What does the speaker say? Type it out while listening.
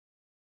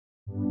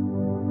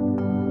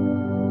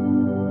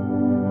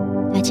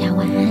家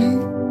晚安。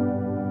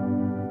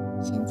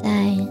现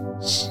在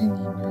是你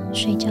们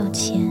睡觉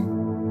前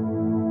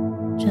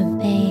准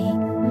备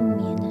入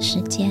眠的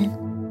时间。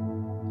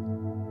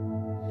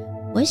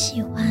我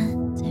喜欢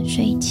在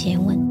睡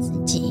前问自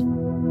己，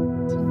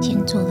今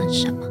天做了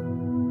什么？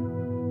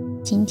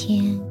今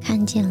天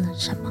看见了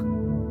什么？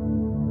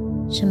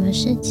什么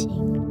事情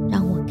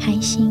让我开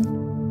心？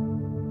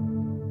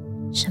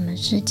什么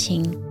事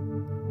情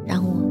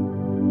让我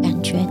感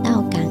觉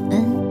到感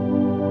恩？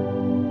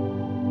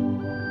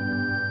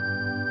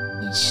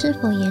你是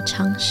否也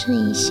尝试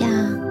一下，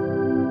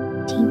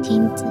听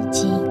听自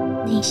己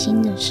内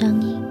心的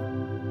声音，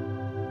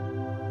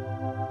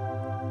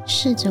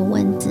试着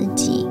问自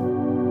己，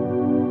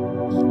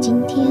你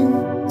今天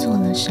做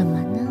了什么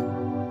呢？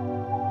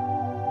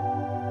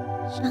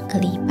上个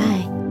礼拜，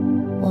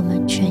我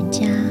们全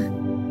家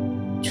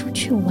出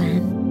去玩。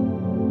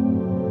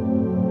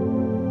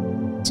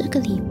这个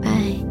礼拜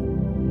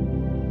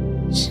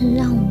是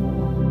让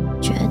我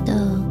觉得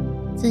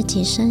自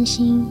己身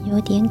心有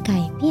点改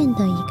变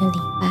的一个礼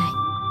拜，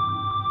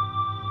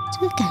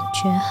这个感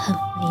觉很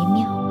微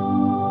妙。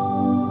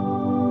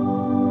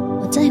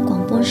我在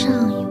广播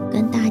上有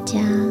跟大家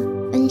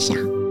分享，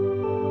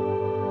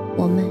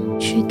我们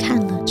去看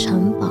了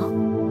城堡。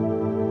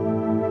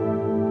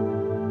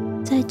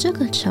在这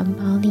个城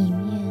堡里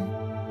面，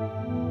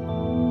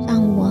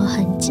让我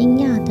很惊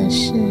讶的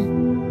是，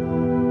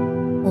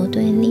我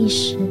对历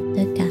史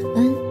的感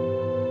恩，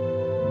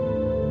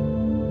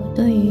我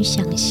对于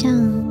想象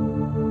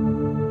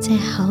在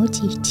好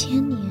几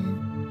千年、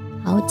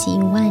好几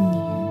万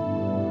年，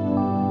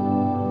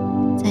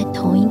在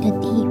同一个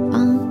地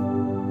方，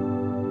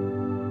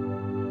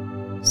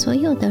所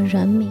有的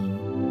人民、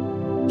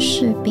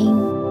士兵，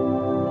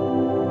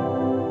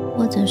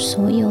或者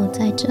所有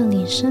在这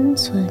里生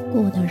存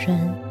过的人，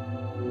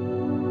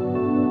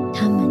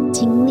他们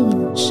经历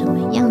了什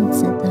么样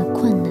子的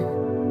困难？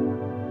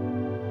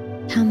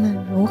他们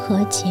如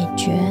何解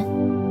决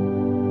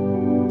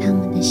他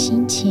们的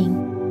心情，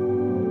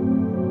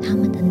他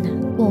们的难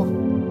过，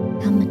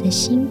他们的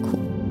辛苦？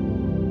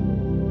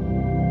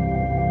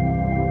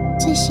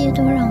这些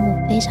都让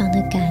我非常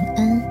的感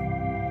恩，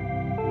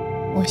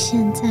我现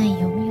在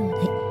拥有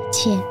的一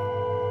切。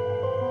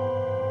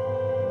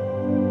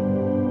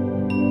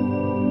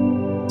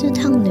这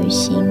趟旅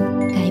行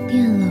改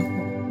变了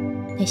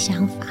我的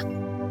想法，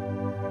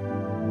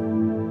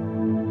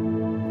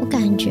我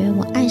感觉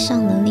我爱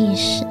上了历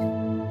史，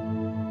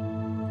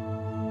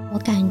我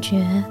感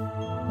觉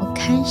我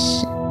开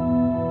始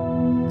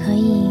可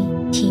以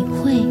体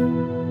会，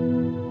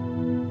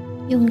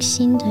用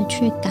心的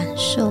去感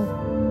受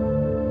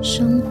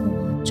生活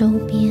周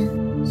边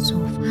所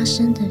发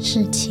生的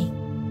事情。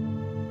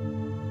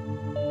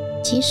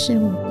即使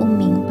我不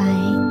明白，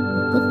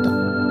我不懂，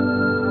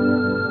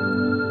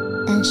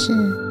但是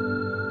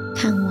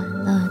看完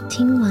了、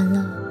听完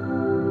了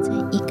在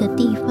一个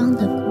地方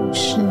的故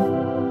事，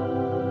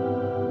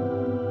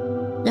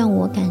让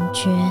我感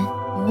觉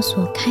有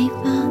所开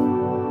发，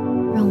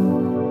让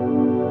我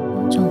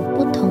有种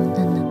不同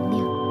的能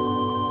量。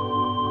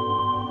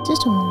这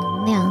种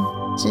能量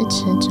支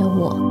持着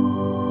我，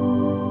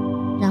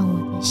让我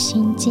的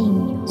心境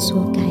有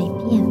所改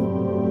变。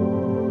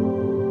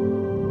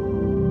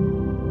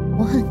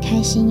我很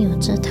开心有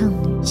这趟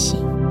旅行，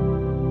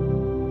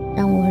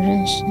让我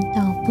认识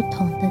到不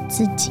同的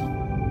自己，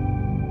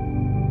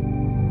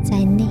在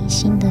内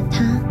心的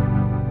他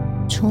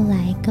出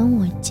来跟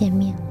我见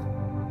面了。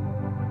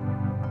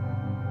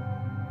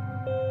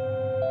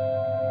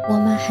我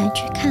们还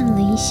去看了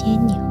一些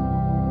鸟，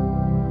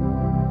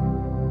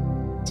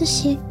这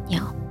些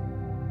鸟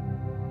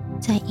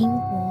在英国，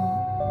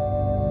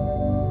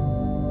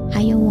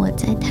还有我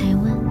在台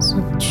湾所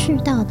去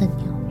到的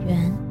鸟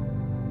园，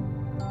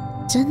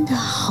真的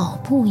好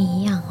不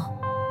一样哦。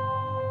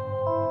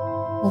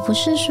我不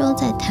是说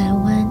在台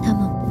湾他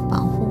们不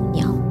保护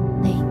鸟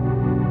类，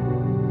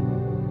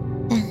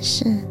但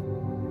是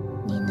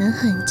你能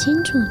很清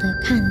楚地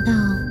看到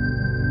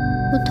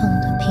不同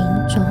的品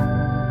种、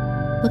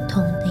不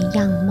同的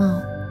样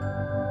貌。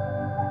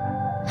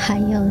还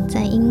有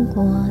在英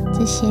国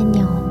这些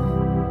鸟们，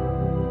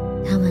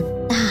它们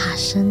大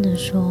声地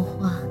说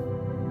话，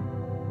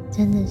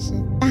真的是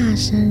大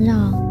声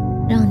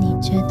让你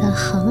觉得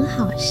很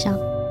好笑。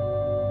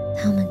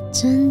他们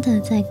真的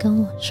在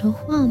跟我说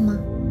话吗？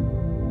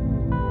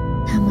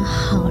他们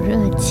好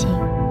热情，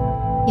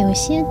有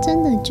些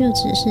真的就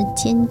只是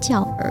尖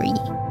叫而已。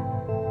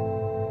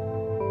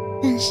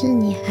但是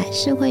你还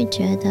是会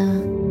觉得，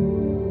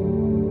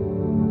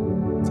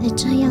在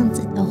这样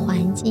子的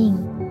环境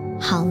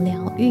好疗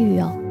愈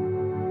哦。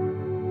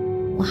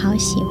我好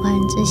喜欢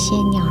这些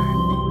鸟儿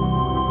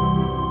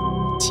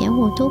们，以前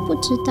我都不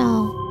知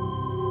道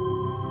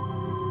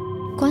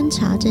观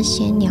察这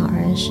些鸟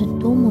儿是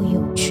多么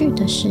有趣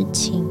的事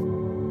情，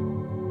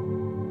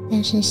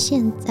但是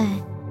现在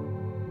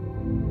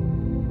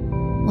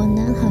我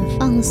能很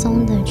放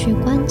松的去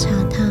观察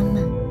它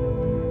们，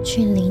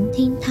去聆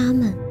听它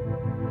们，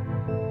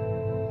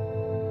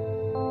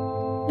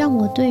让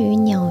我对于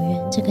鸟园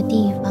这个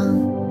地方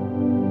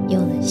有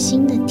了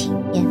新的体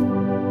验。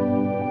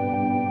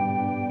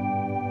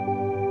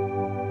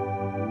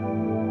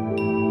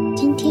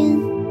今天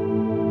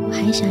我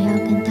还想要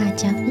跟大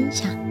家分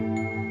享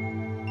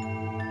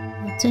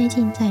我最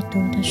近在读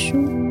的书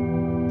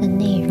的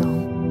内容。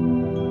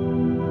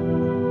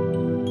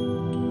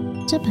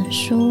这本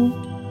书，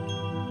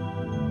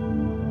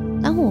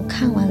当我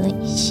看完了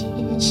一些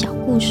小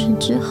故事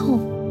之后，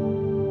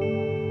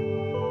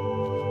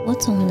我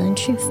总能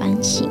去反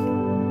省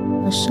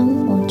我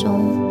生活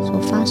中所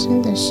发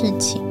生的事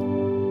情。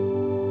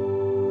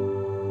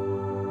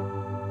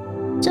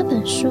这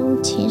本书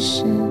其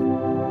实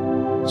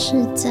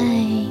是在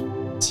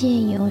借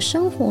由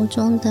生活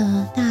中的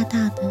大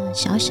大的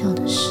小小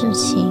的事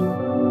情，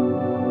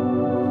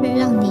会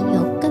让你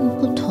有更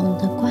不同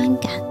的观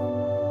感。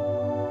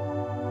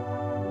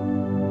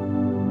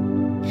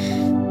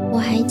我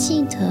还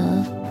记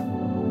得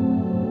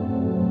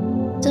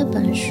这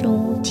本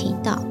书提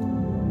到，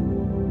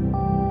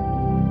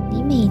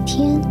你每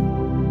天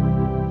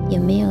也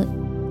没有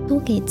多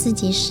给自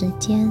己时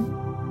间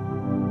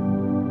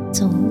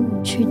走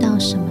路去到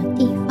什么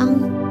地方，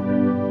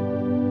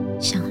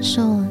享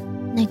受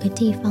那个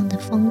地方的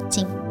风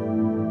景。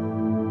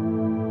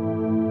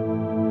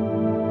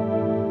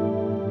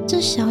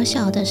这小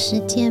小的时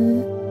间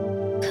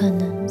可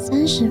能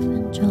30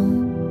分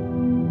钟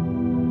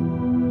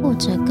或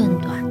者更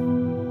短，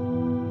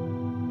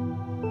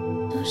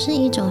都是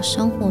一种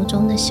生活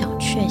中的小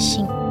确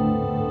幸。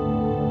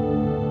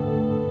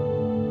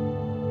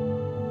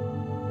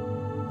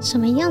什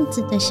么样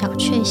子的小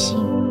确幸，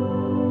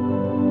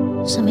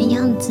什么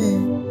样子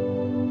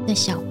的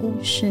小故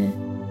事，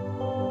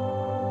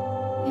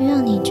会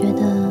让你觉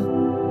得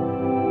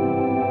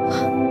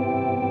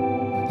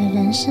我的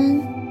人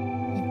生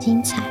很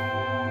精彩，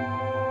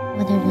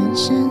我的人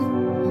生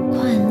很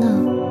快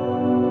乐。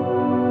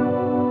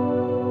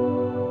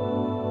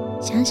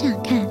想想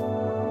看，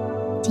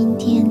今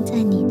天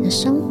在你的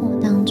生活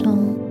当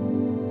中，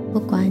不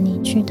管你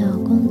去到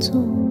工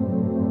作，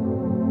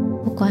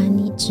不管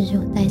你只有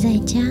待在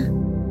家，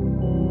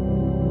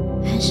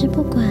还是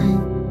不管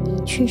你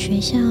去学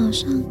校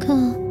上课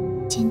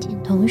见见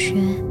同学，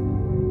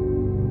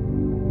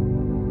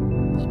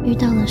你遇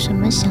到了什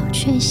么小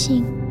确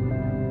幸，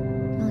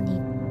让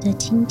你的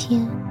今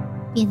天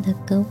变得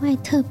格外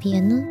特别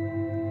呢？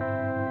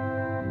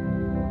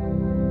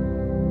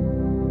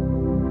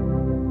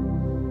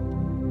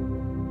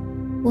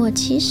我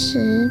其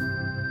实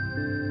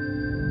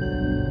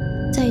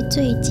在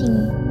最近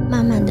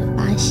慢慢的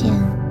发现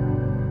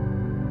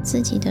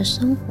自己的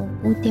生活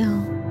步调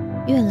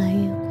越来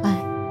越快，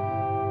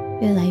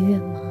越来越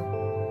忙，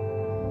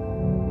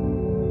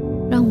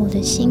让我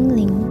的心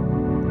灵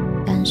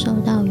感受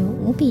到有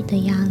无比的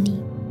压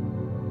力。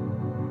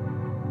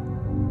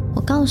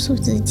我告诉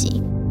自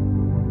己，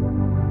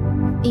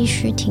我必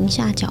须停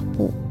下脚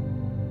步，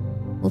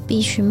我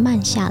必须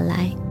慢下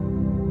来，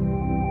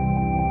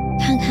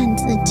看看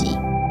自己，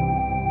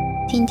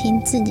听听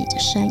自己的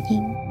声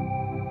音，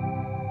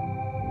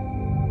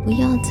不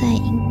要再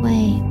因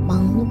为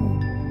忙碌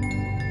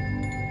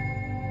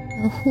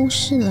而忽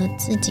视了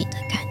自己的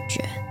感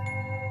觉。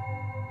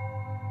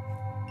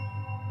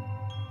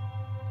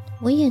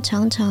我也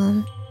常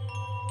常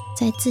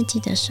在自己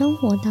的生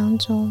活当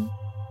中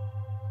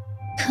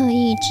刻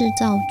意制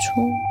造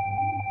出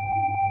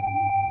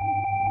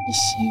一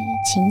些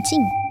情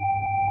境，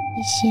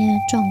一些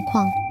状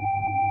况，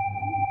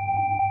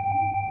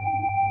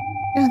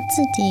让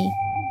自己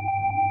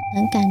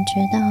能感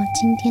觉到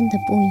今天的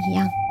不一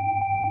样。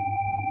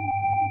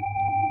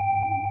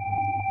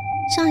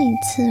上一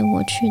次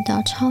我去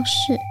到超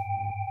市，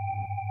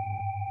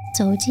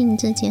走进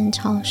这间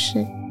超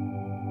市，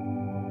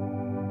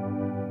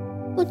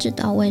不知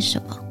道为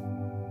什么，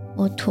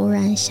我突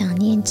然想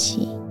念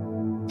起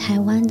台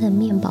湾的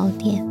面包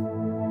店。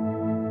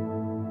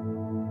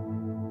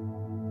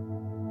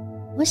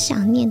我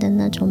想念的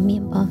那种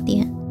面包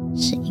店，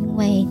是因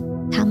为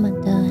他们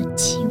的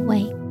气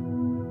味。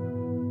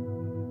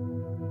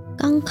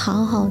刚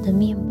烤好的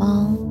面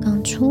包，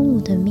刚出炉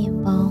的面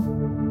包，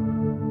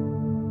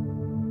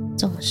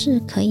总是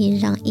可以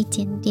让一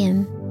间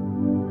店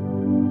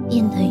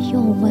变得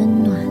又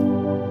温暖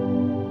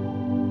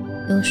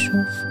又舒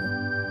服。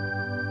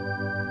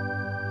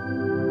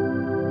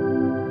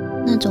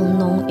那种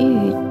浓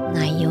郁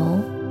奶油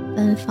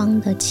芬芳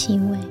的气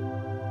味，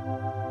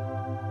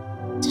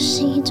这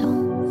是一种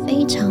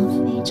非常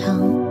非常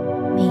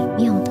美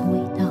妙的味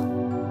道。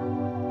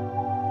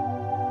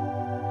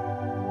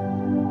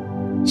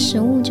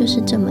食物就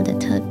是这么的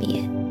特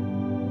别。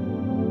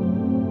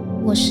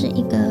我是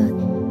一个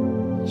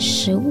以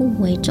食物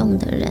为重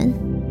的人，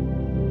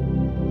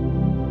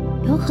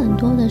有很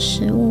多的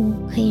食物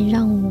可以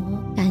让我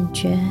感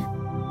觉我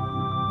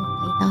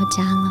回到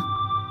家了。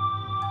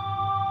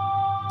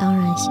当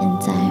然现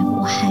在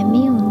我还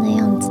没有那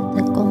样子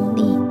的功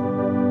力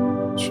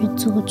去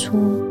做出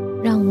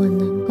让我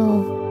能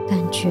够感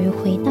觉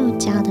回到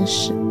家的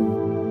食物，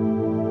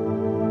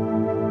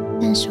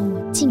但是我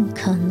尽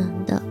可能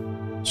的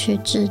去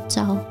制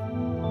造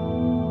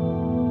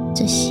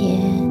这些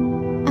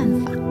办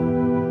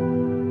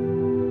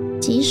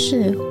即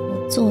使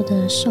我做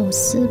的寿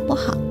司不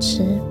好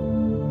吃，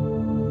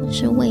或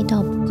是味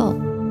道不够，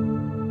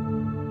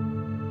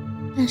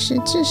但是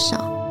至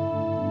少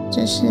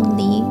这是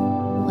离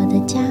我的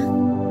家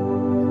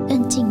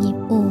更进一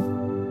步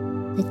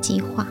的计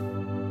划。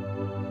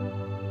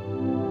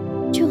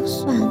就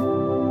算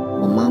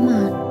我妈妈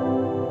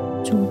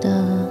煮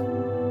的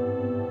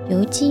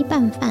油鸡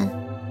拌饭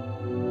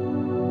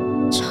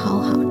超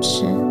好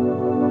吃，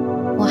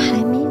我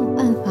还没有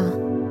办法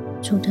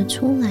煮得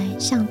出来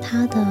像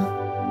她的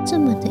这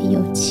么的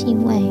有气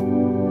味，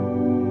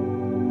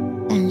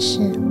但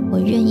是我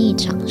愿意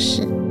尝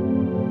试，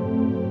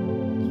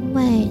因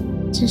为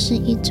这是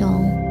一种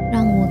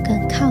让我更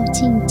靠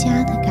近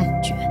家的感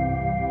觉。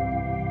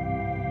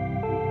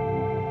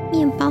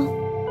面包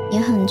也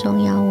很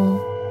重要哦，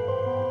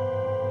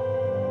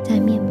在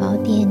面包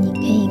店你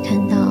可以看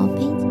到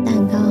杯子蛋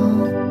糕，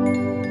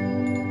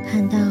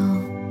看到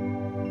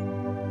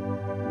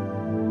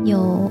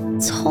有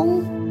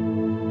葱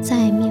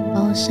在面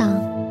包上，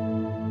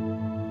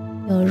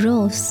有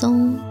肉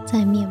松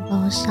在面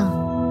包上，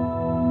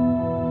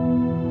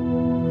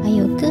还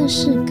有各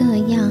式各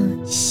样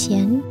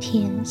咸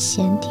甜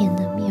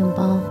的面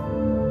包，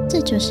这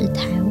就是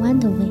台湾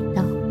的味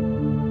道。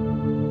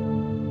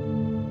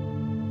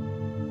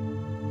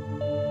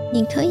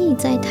你可以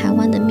在台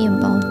湾的面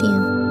包店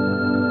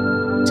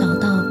找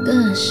到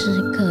各式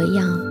各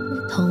样不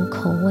同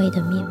口味的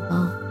面包，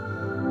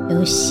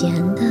有咸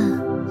的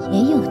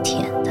也有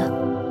甜的。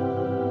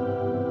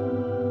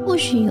或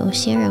许有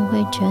些人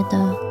会觉得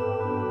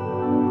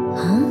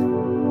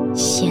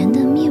咸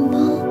的面包，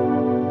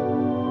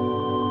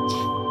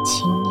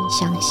请你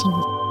相信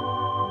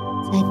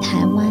我，在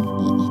台湾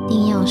你一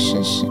定要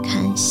试试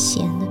看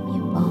咸的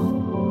面包，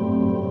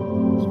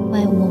因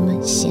为我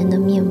们咸的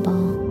面包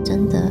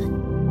真的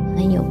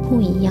很有不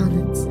一样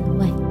的滋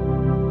味，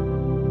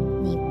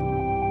你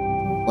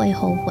不会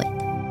后悔的。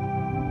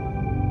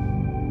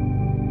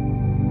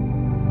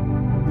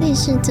类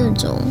似这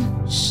种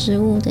食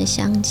物的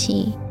香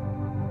气，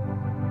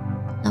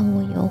让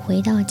我有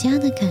回到家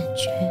的感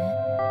觉。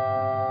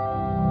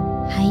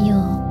还有，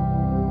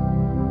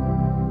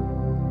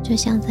就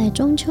像在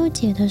中秋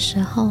节的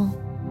时候，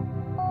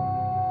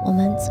我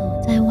们走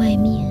在外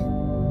面，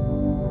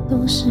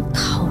都是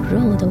烤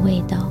肉的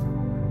味道。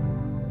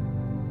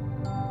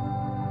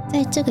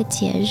在这个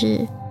节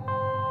日，一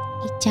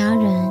家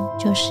人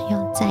就是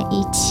要在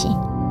一起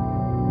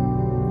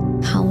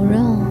烤肉，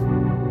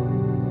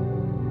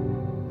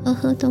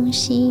喝东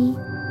西，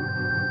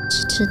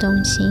吃东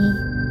西，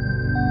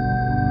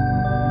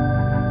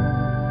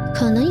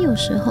可能有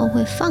时候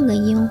会放个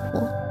烟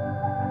火，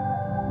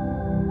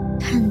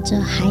看着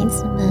孩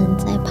子们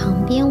在旁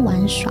边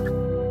玩耍，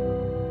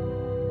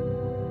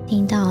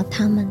听到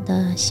他们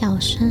的笑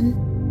声。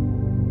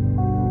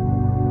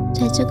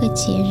在这个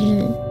节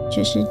日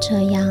就是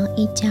这样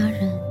一家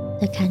人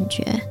的感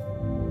觉，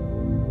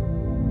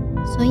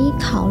所以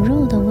烤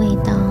肉的味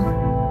道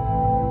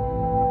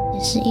也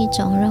是一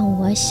种让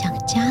我想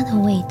家的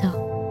味道。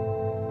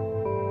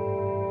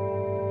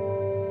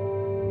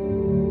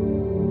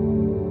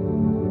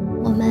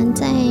我们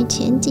在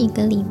前几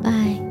个礼拜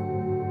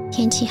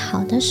天气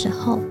好的时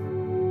候，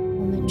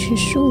我们去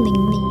树林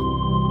里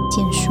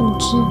捡树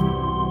枝，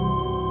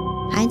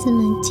孩子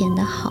们捡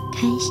得好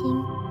开心。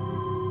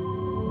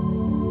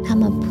他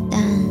们不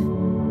但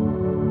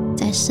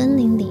在森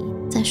林里，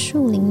在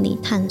树林里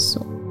探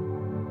索，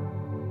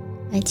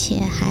而且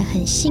还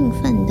很兴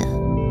奋的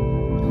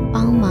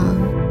帮忙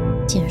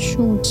捡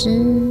树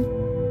枝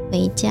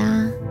回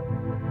家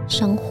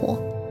生活。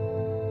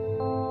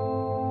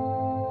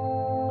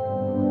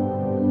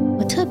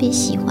我特别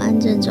喜欢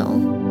这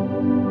种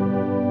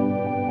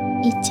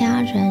一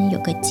家人有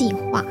个计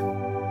划，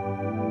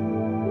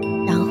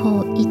然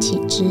后一起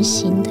执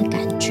行的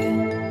感觉。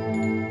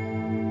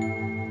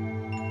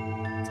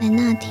在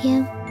那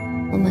天，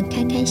我们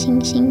开开心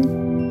心，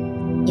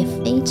也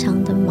非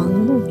常的忙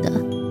碌的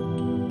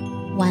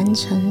完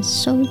成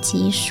收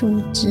集树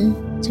枝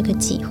这个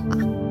计划，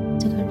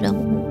这个任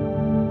务。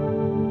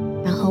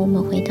然后我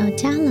们回到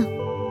家了。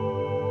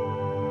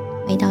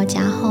回到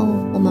家后，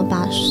我们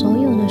把所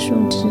有的树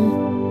枝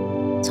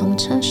从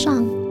车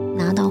上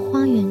拿到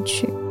花园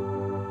去。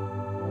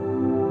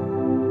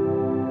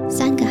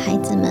3个孩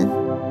子们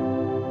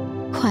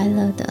快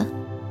乐的、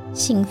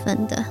兴奋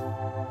的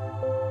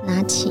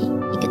拿起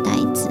一个袋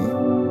子，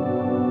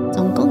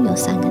总共有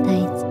3个袋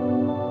子。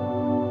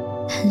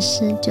但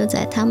是就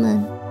在他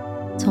们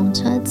从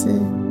车子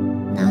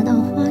拿到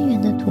花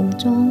园的途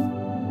中，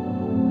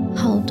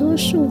好多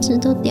树枝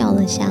都掉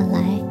了下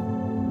来，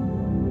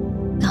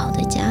搞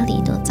得家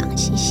里都脏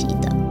兮兮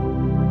的。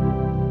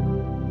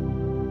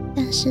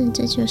但是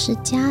这就是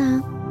家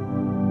啊，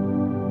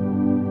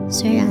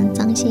虽然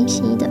脏兮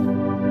兮的，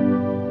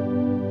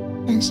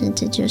但是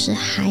这就是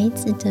孩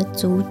子的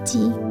足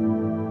迹。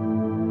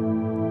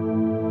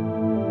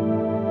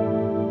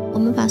我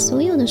们把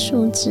所有的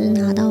树枝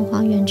拿到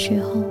花园去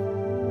后，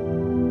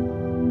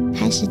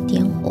开始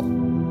点火，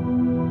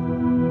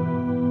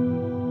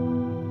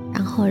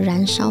然后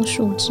燃烧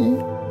树枝。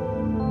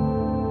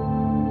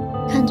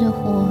看着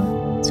火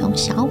从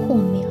小火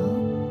苗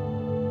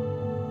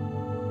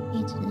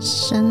一直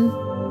升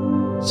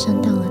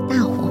到了大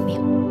火苗，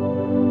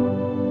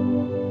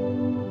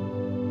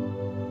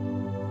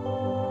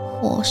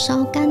火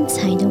烧干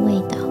柴的味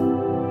道，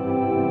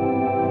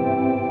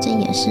这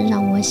也是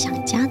让我想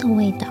家的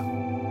味道，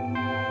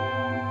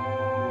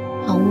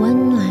好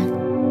温暖，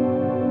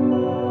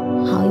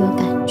好有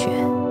感觉。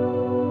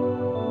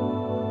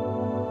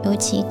尤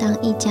其当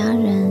一家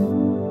人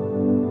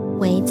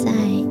围在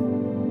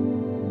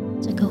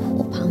这个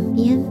火旁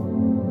边，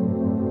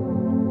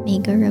每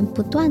个人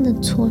不断的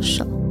搓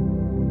手，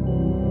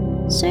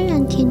虽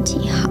然天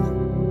气好，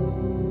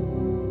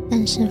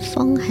但是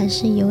风还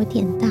是有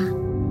点大。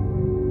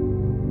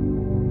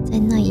在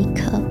那一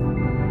刻，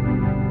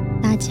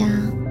大家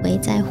围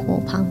在火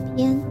旁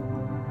边，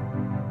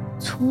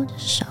搓着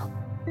手，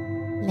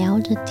聊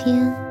着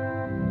天，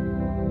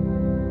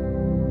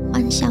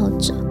欢笑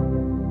着。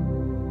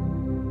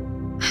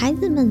孩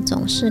子们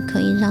总是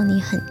可以让你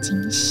很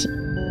惊喜，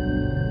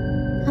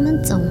他们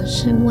总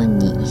是问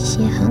你一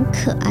些很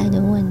可爱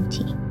的问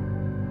题，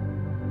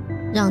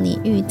让你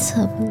预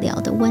测不了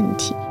的问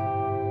题，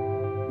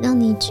让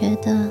你觉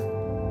得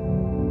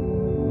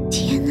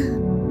天哪，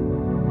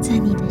在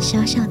你的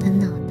小小的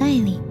脑袋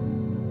里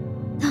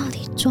到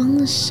底装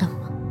了什么？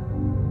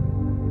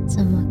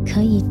怎么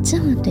可以这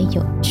么的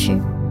有趣？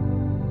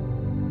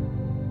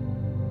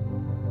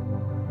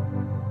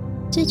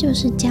这就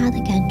是家的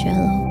感觉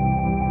咯，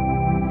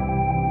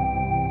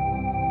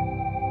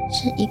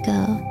是一个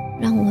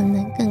让我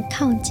能更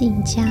靠近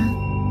家，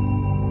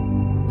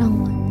让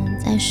我能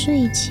在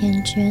睡前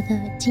觉得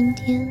今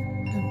天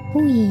很不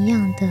一样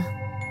的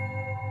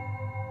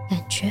感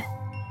觉。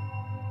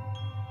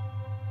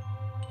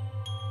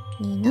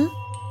你呢？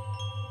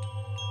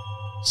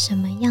什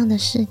么样的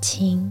事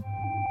情？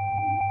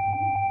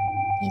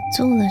你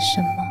做了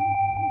什么，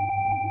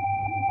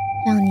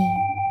让你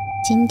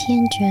今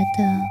天觉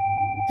得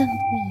更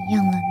不一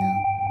样了呢？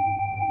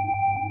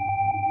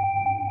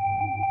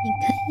你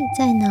可以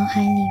在脑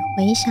海里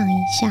回想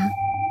一下，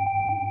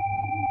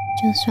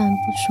就算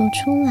不说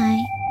出来，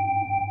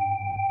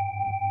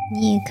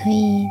你也可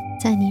以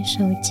在你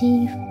手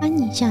机翻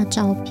一下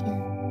照片，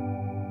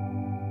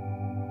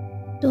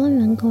都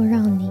能够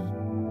让你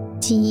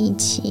记忆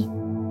起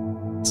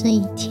这一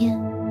天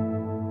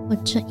或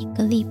这一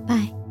个礼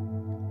拜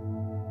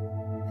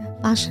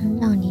发生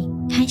让你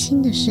开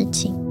心的事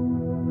情。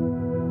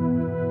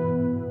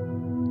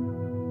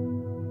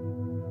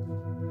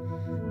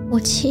我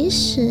其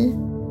实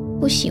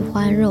不喜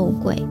欢肉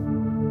桂，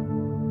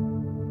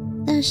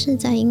但是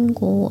在英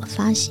国我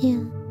发现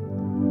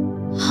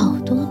好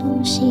多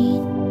东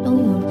西都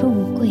有肉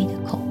桂的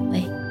口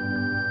味。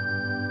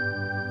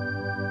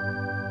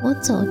我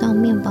走到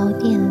面包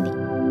店里，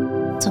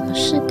总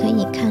是可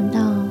以看到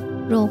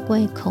肉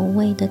桂口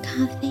味的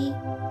咖啡，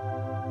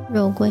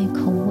肉桂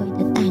口味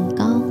的蛋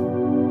糕，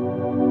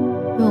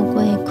肉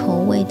桂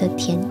口味的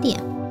甜点。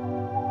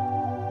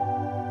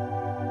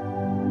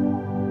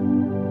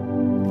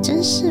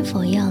真是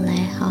否要来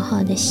好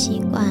好的习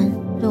惯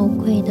肉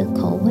桂的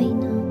口味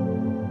呢？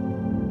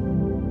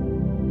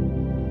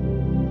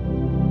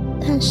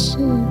但是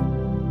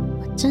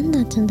我真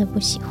的不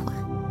喜欢。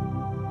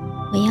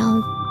我要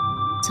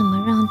怎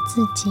么让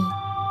自己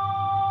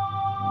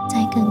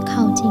再更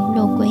靠近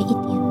肉桂一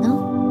点呢？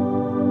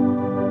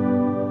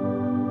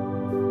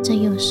这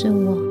又是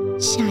我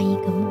下一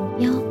个目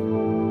标，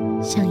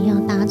想要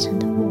达成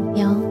的目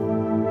标。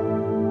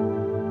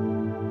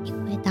因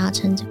为达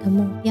成这个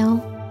目标，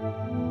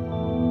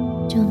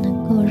就能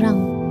够让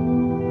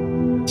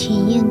我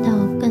体验到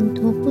更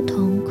多不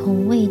同口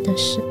味的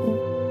食物，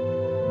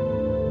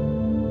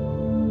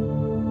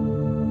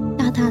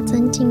大大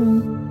增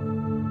进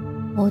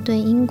我对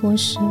英国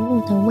食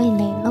物的味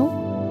蕾咯。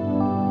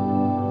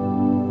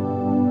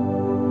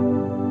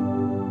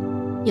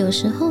有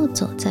时候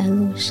走在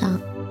路上，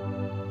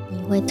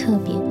你会特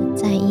别的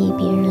在意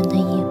别人的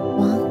眼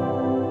光，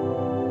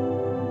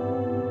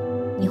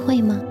你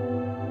会吗？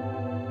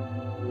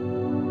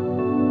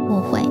我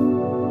会，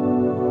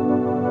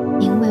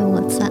因为我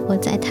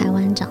在台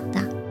湾长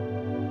大，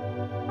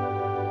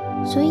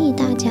所以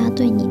大家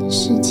对你的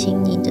事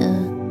情、你的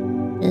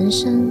人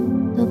生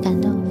都感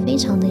到非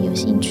常的有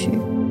兴趣。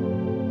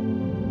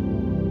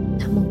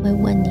他们会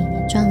问你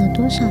赚了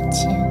多少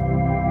钱，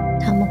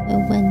他们会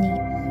问你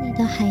你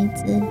的孩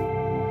子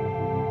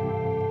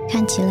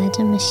看起来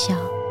这么小，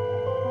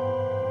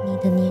你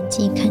的年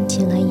纪看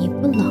起来也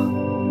不老，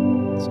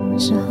什么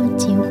时候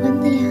结婚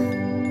的呀？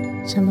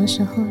什么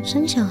时候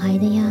生小孩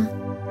的呀？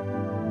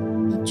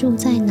你住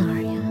在哪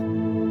儿呀？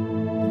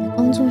你的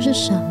工作是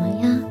什么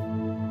呀？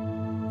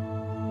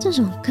这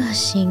种各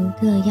型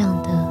各样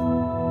的、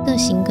各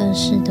形各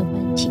式的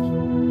问题，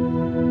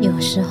有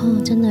时候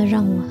真的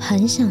让我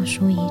很想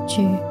说一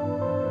句：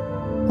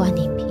关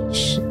你屁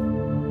事。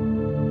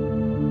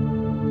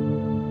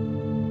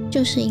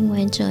就是因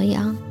为这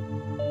样，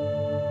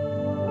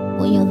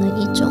我有了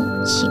一种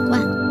习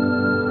惯，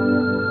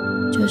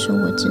就是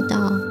我知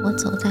道我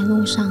走在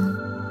路上，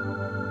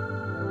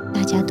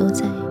大家都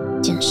在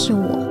检视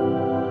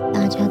我，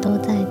大家都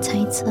在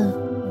猜测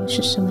我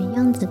是什么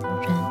样子的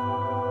人。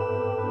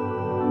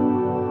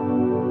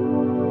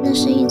那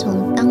是一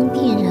种当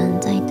地人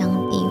在当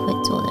地会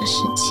做的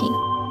事情。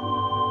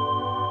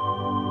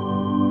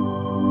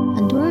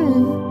很多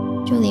人，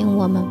就连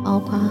我们，包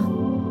括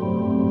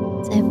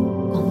在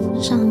广播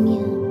上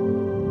面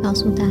告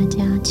诉大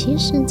家，其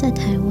实在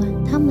台湾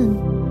他们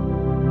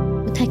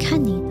不太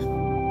看你的，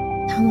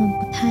他们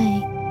不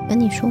太跟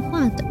你说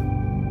话的，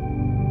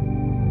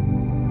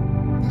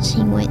那是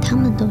因为他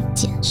们都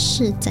检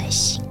视在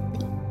心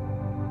里。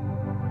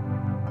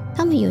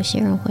他们有些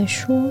人会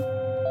说，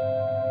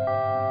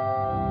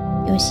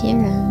有些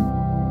人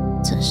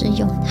则是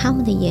用他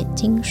们的眼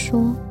睛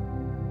说，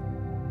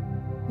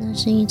那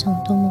是一种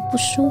多么不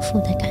舒服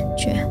的感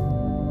觉。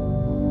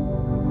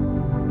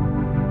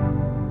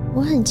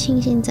我很庆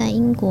幸在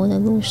英国的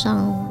路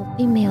上，我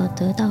并没有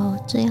得到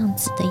这样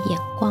子的眼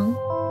光，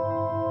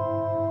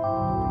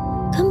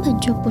根本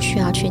就不需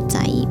要去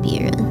在意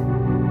别人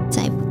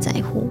在不在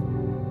乎。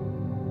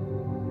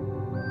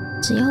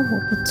只要我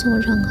不做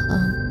任何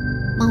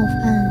冒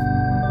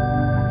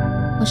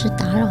犯或是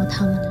打扰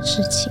他们的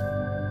事情，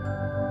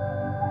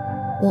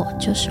我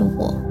就是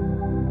我，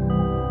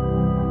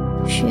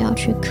不需要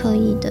去刻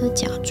意的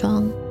假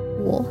装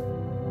我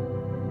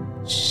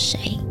是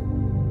谁。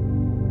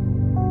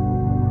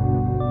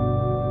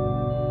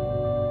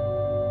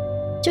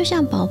就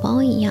像宝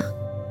宝一样，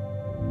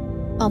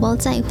宝宝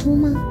在乎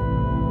吗？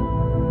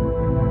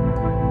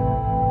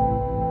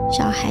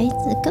小孩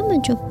子根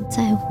本就不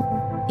在乎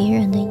别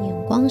人的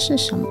眼光是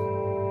什么，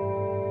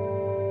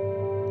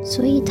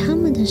所以他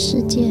们的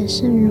世界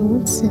是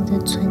如此的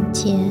纯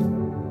洁，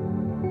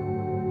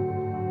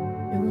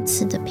如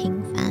此的平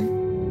凡。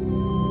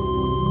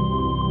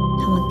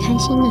他们开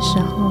心的时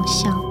候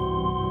笑，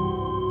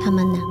他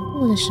们难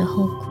过的时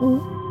候哭，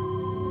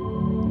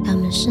他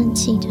们生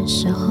气的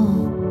时候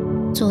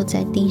坐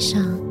在地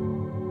上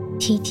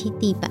踢踢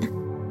地板，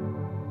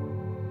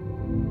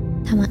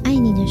他们爱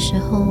你的时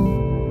候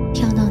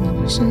跳到你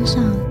的身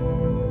上，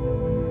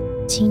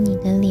亲你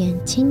的脸，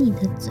亲你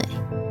的嘴，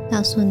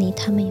告诉你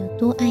他们有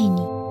多爱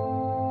你。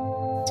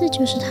这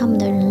就是他们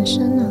的人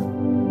生啊，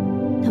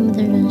他们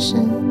的人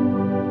生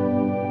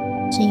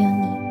只有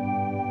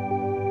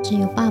你，只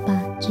有爸爸，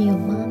只有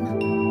妈妈。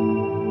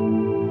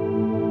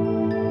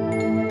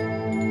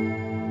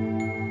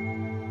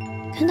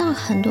看到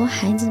很多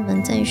孩子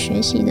们在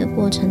学习的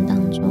过程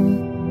当中，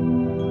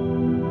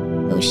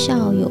有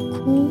笑有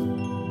哭，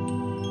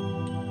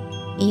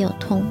也有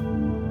痛，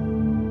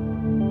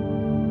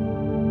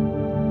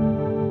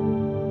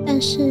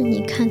但是你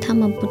看他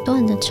们不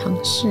断的尝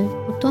试，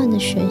不断的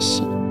学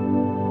习，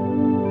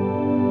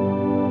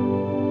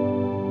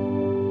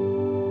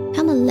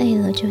他们累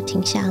了就停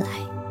下来，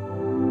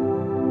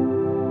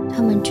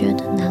他们觉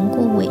得难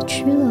过委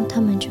屈了，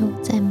他们就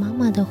在妈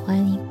妈的怀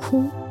里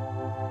哭，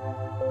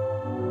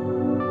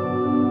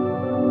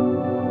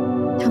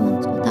他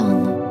们做到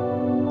了，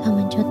他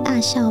们就大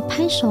笑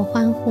拍手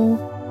欢呼，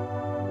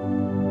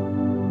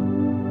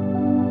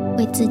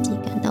为自己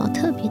感到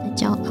特别的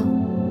骄傲。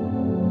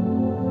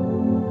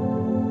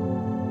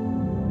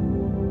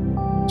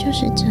就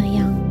是这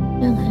样，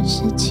任何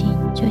事情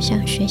就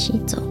像学习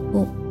走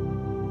路，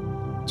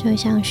就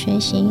像学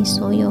习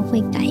所有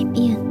会改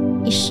变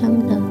一生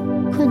的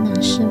困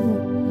难事物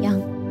一样，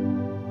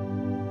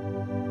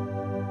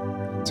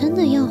真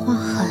的要花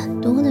很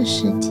多的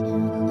时间，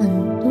很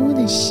多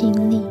的心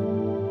力，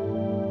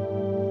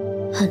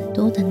很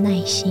多的耐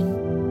心，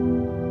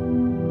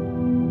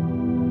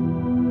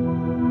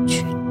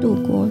去度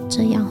过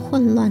这样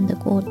混乱的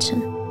过程。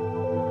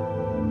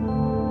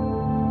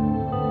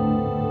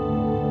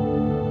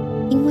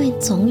因为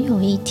总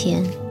有一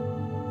天，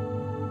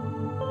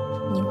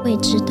你会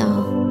知道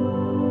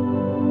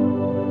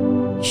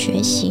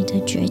学习的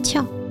诀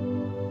窍，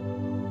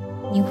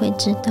你会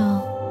知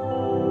道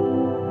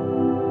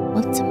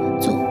我怎么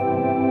做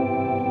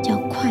比较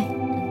快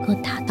能够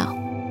达到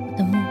我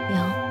的目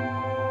标，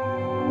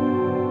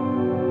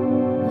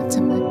我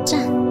怎么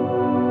站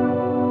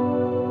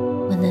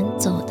我能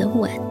走得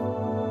稳。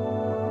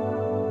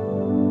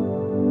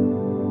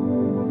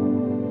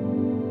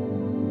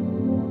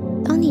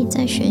当你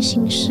在学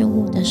新事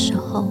物的时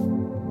候，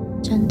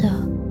真的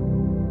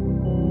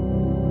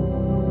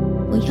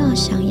不要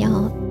想要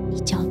一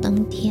脚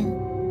登天，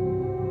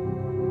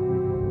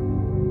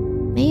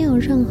没有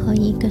任何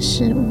一个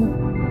事物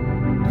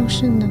都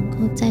是能够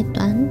在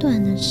短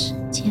短的时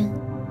间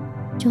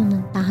就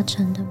能达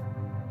成的。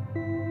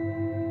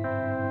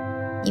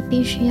你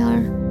必须要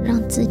让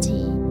自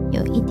己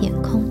有一点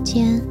空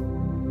间，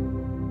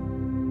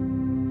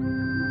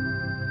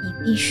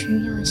你必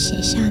须要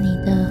写下你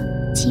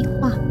的计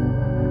划，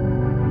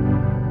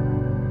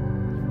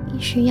你必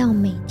须要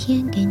每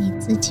天给你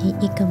自己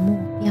一个目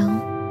标，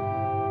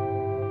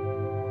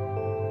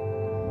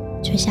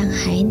就像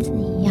孩子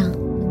一样，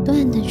不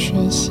断的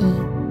学习，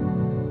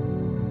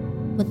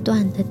不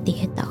断的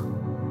跌倒，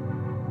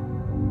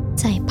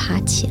再爬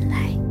起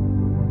来，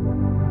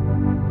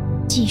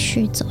继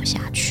续走下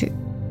去。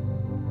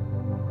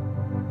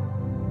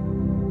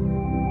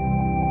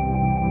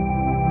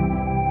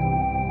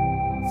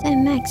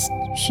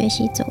学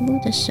习走路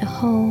的时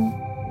候，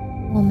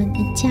我们的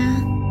家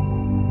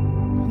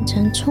变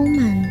成充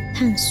满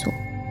探索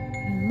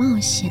与冒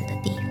险的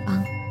地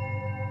方。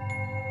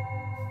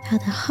他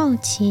的好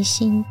奇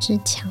心之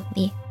强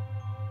烈，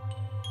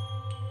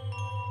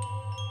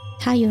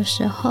他有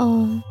时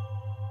候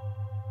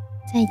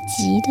在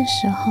急的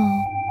时候，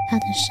他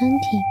的身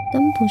体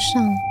跟不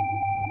上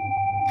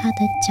他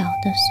的脚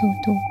的速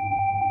度，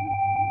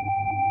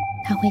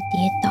他会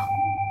跌倒，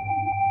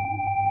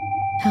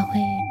他会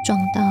撞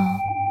到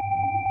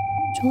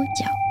桌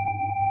角，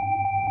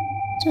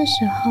这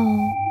时候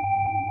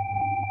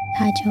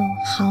他就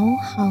嚎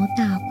嚎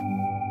大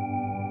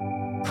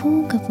哭，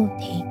哭个不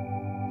停。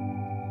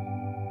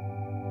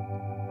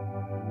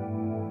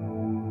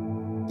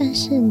但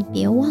是你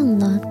别忘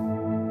了，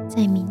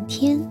在明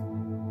天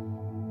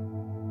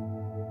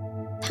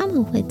他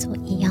们会做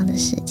一样的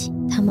事情，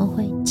他们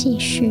会继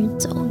续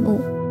走路，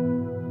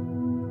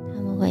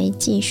他们会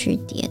继续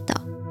跌倒，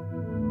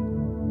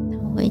他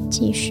们会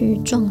继续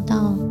撞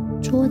到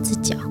桌子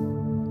角，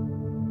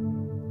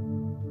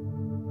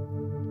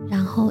然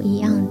后一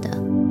样的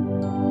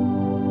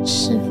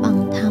释放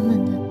他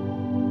们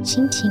的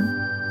心情，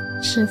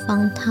释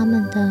放他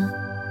们的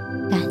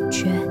感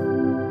觉。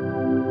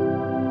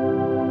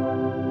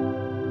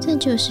这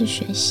就是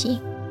学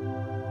习，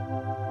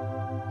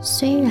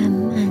虽然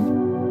慢，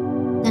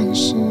但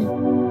是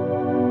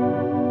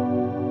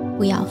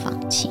不要放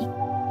弃。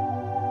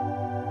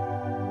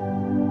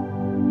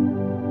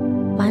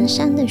蹒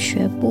跚的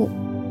学步，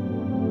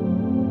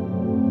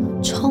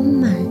充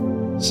满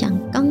像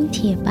钢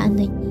铁般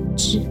的意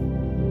志。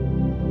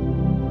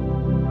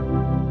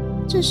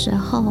这时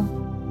候，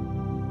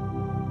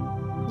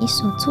你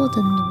所做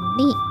的努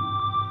力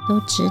都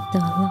值得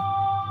了。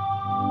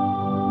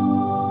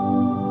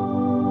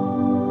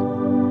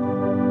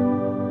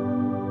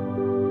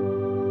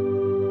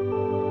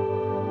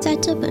在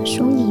这本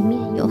书里面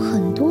有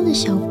很多的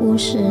小故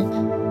事，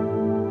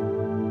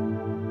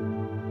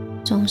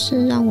总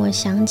是让我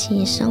想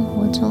起生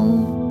活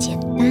中简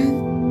单，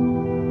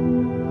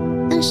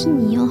但是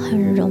你又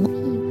很容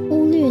易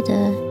忽略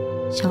的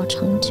小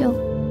成就。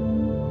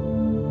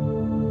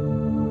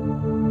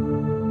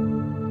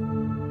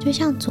就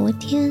像昨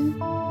天，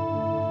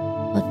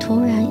我突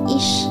然一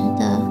时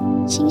的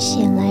心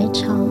血来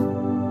潮，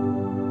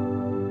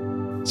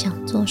想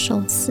做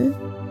寿司。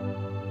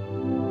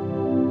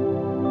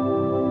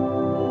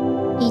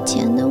以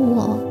前的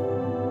我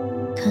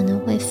可能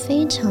会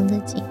非常的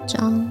紧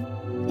张，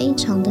非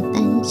常的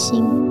担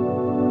心，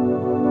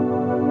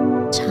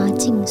查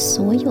尽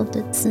所有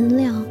的资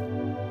料，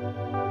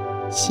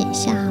写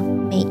下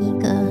每一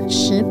个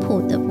食谱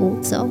的步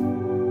骤。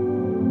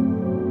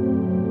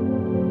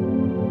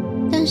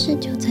但是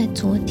就在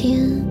昨天，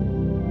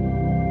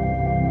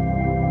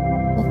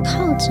我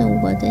靠着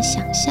我的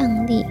想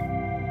象力，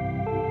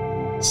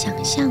想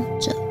象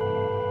着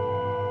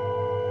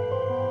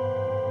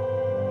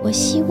我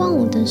希望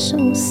我的寿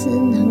司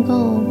能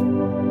够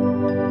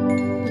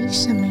以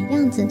什么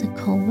样子的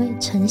口味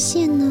呈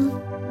现呢？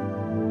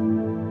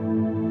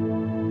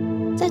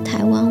在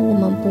台湾，我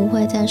们不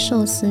会在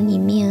寿司里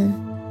面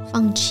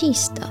放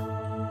cheese 的，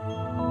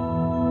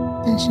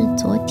但是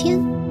昨天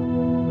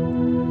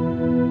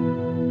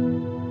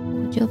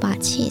我就把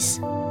cheese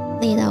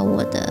列到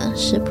我的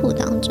食谱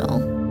当中。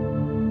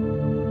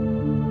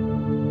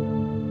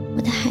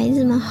我的孩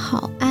子们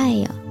好爱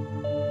呀，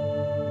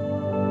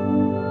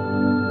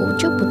我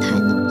就不太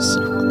那么喜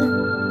欢。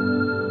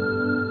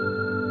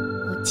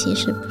我其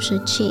实不是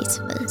cheese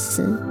粉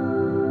丝，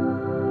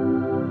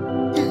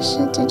但是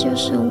这就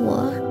是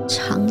我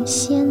尝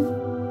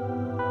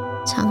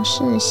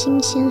试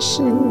新鲜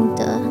事物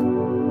的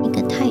一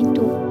个态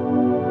度。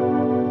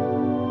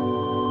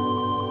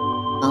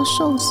包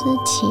寿司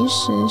其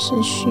实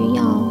是需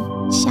要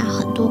下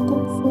很多功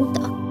夫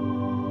的，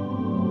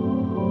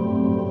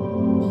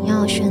你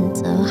要选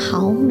择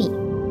好米，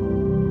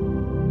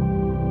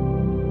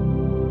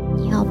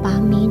你要把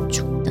米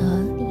煮得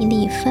粒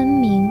粒分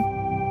明，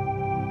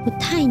不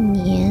太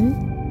黏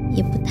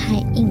也不太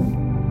硬。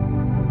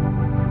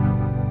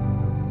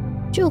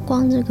就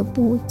光这个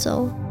步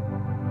骤，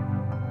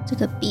这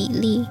个比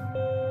例，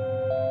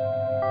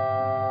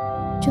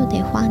就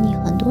得花你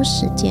很多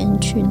时间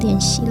去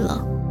练习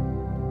了。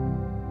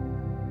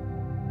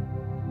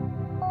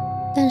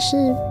但是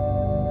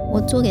我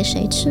做给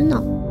谁吃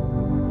呢？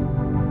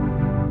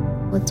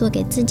我做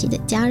给自己的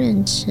家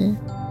人吃，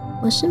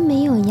我是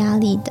没有压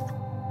力的。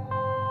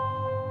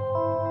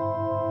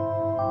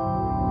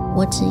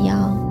我只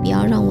要不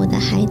要让我的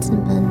孩子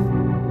们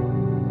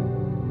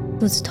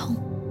肚子痛，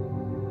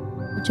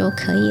我就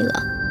可以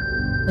了，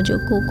我就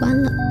过关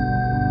了。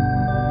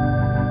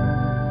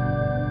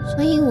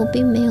所以我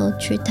并没有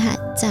去太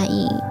在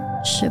意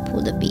食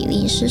谱的比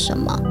例是什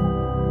么，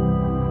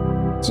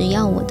只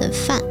要我的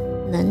饭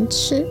能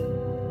吃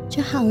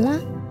就好了。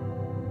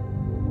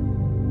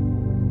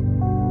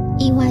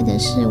意外的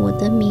是，我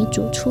的米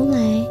煮出来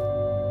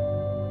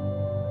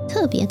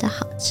特别的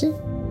好吃，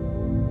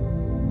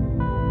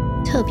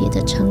特别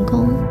的成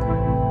功。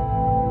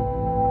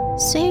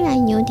虽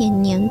然有点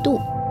黏度，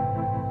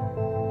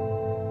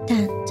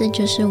但这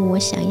就是我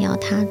想要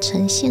它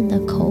呈现的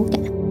口感。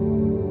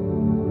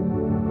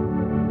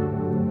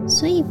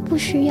所以不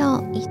需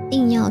要一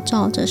定要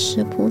照着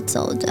食谱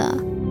走的，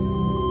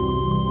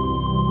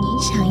你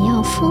想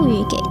要赋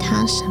予给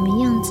它什么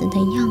样子的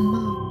样貌，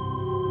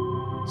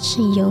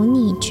是由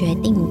你决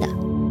定的。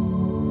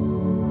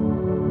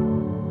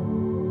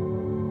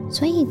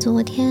所以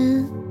昨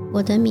天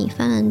我的米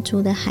饭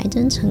煮得还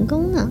真成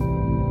功呢，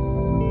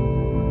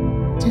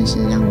真是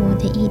让我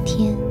的一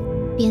天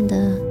变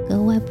得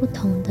格外不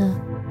同的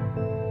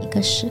一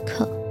个时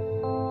刻。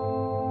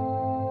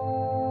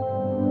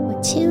我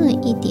切了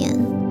一点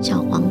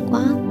小黄瓜，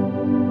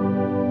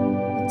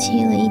我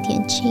切了一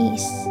点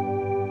cheese，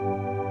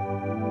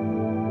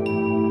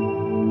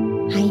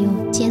 还有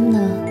煎了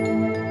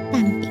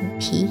蛋饼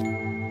皮。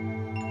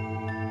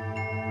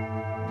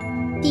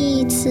第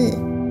一次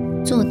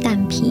做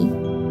蛋皮，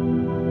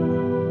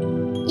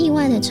意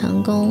外的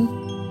成功，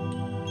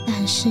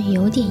但是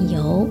有点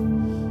油。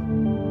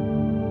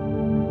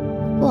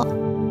不过，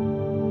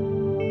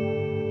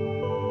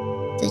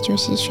这就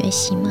是学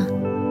习嘛，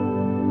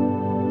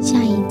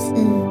下一次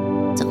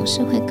总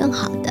是会更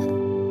好的。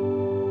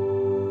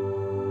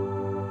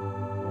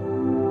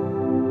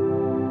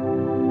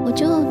我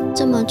就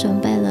这么准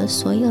备了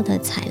所有的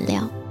材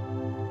料，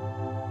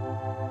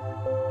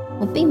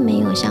我并没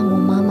有像我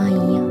妈妈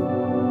一样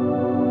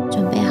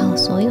准备好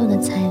所有的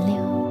材料，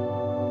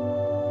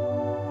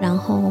然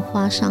后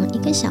花上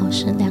1个小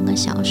时、2个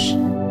小时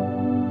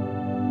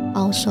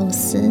包寿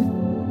司，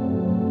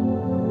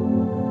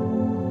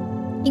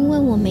因为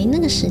我没那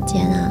个时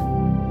间啊。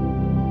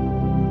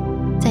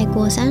再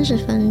过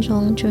30分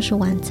钟就是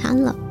晚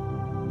餐了，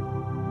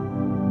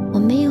我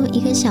没有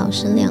1个小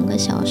时、2个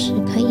小时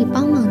可以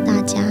帮忙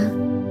大家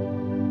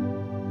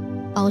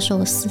包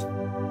寿司。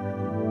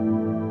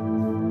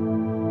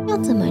要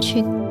怎么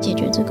去解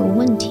决这个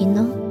问题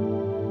呢？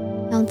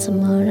要怎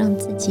么让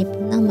自己不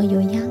那么有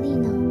压力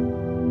呢？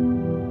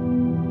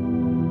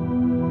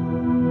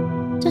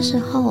这时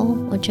候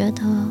我觉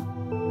得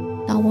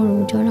倒不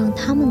如就让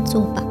他们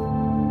做吧，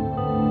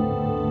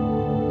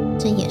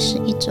这也是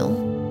一种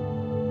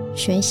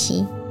学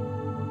习，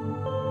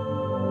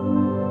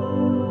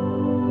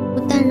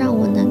不但让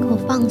我能够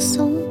放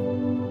松，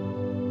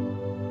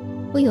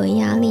不有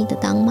压力的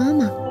当妈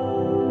妈，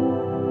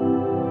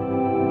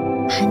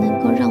还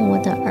能够让我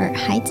的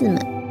孩子们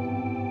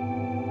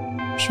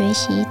学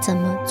习怎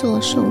么做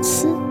寿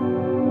司，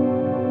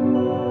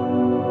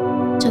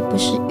这不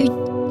是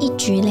一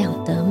举两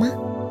得吗？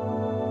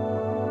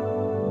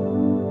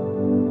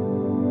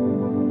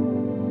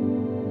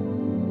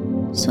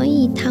所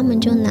以他们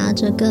就拿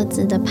着各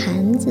自的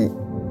盘子、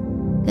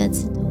各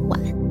自的碗，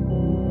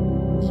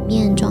里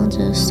面装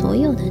着所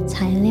有的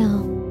材料，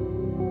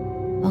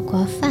包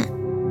括饭、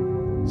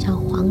小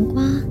黄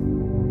瓜、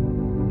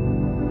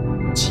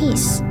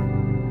cheese，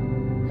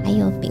 还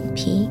有饼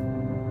皮。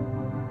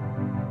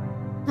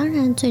当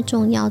然最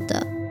重要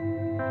的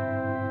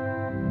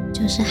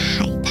就是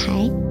海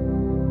苔，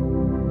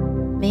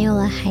没有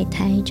了海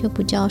苔就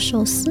不叫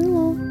寿司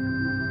咯。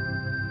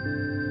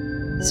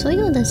所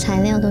有的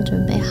材料都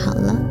准备好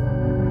了，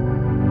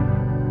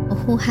我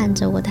呼喊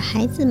着我的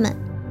孩子们，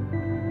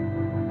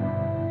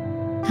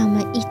他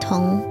们一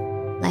同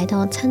来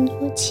到餐桌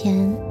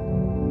前，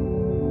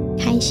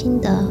开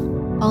心地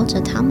包着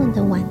他们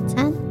的晚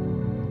餐，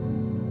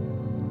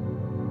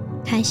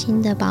开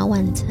心地把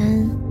晚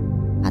餐，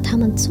把他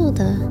们做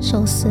的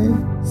寿司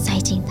塞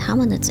进他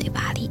们的嘴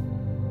巴里，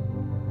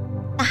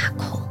大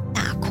口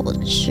大口的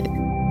吃。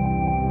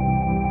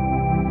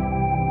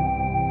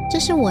这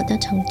是我的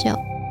成就，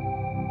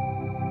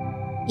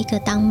一个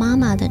当妈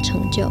妈的成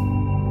就，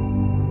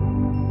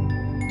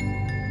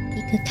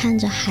一个看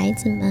着孩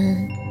子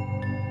们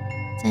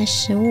在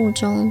食物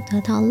中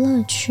得到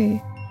乐趣，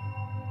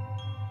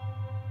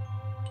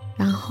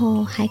然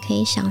后还可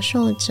以享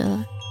受着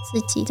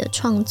自己的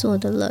创作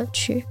的乐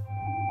趣。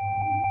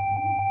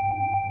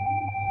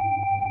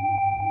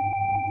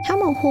他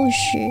们或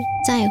许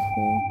在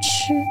乎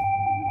吃，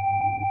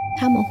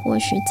他们或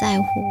许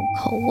在乎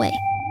口味，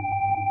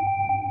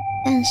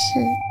但是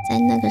在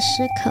那个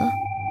时刻，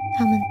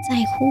他们在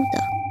乎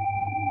的，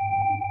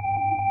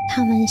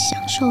他们享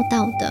受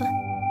到的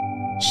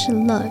是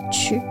乐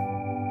趣。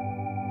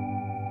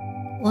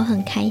我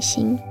很开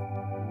心，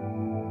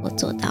我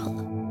做到了。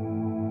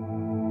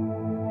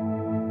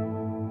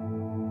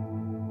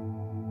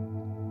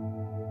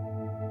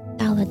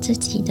到了这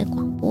集的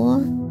广播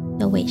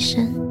的尾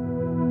声，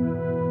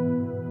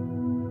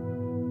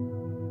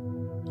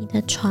你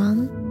的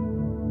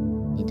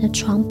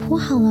床铺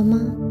好了吗？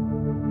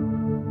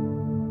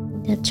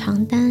你的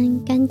床单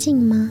干净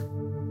吗？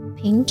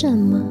平整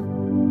吗？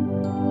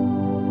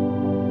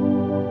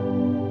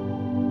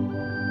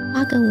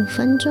花个5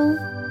分钟，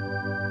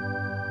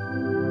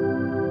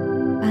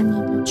把你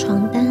的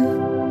床单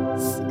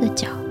4个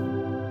角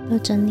都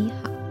整理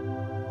好，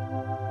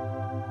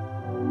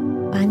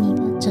把你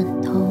的枕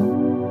头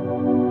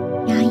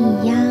压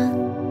一压，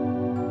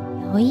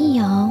摇一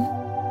摇，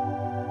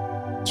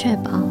确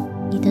保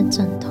的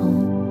枕头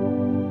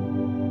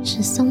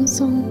是松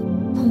松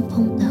蓬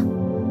蓬的。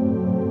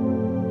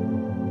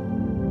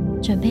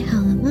准备好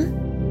了吗？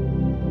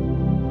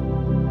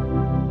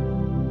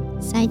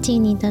塞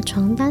进你的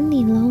床单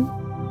里咯。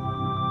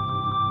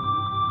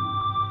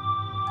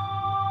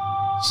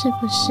是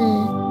不是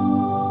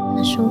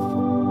很舒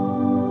服？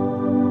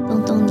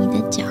动动你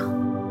的脚，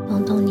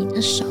动动你的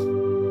手，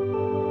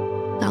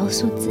告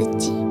诉自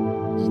己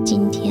你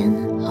今天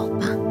好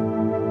棒。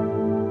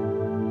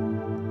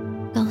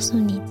告诉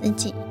你自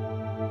己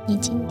你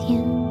今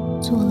天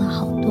做了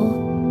好多。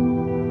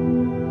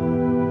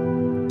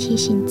提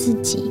醒自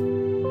己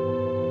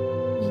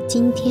你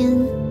今天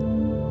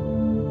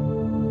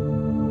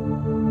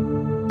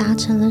达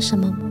成了什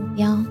么目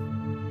标，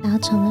达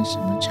成了什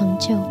么成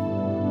就。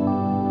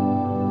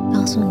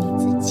告诉你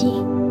自己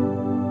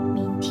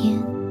明天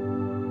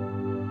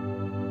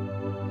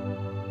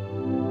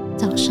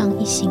早上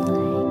一醒来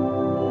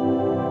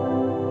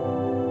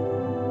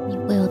你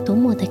会有多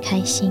么的开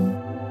心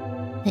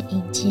的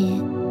迎接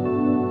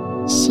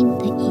新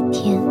的一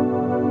天。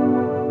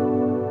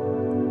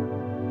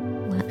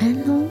晚安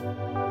咯，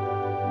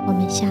我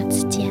们下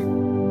次见。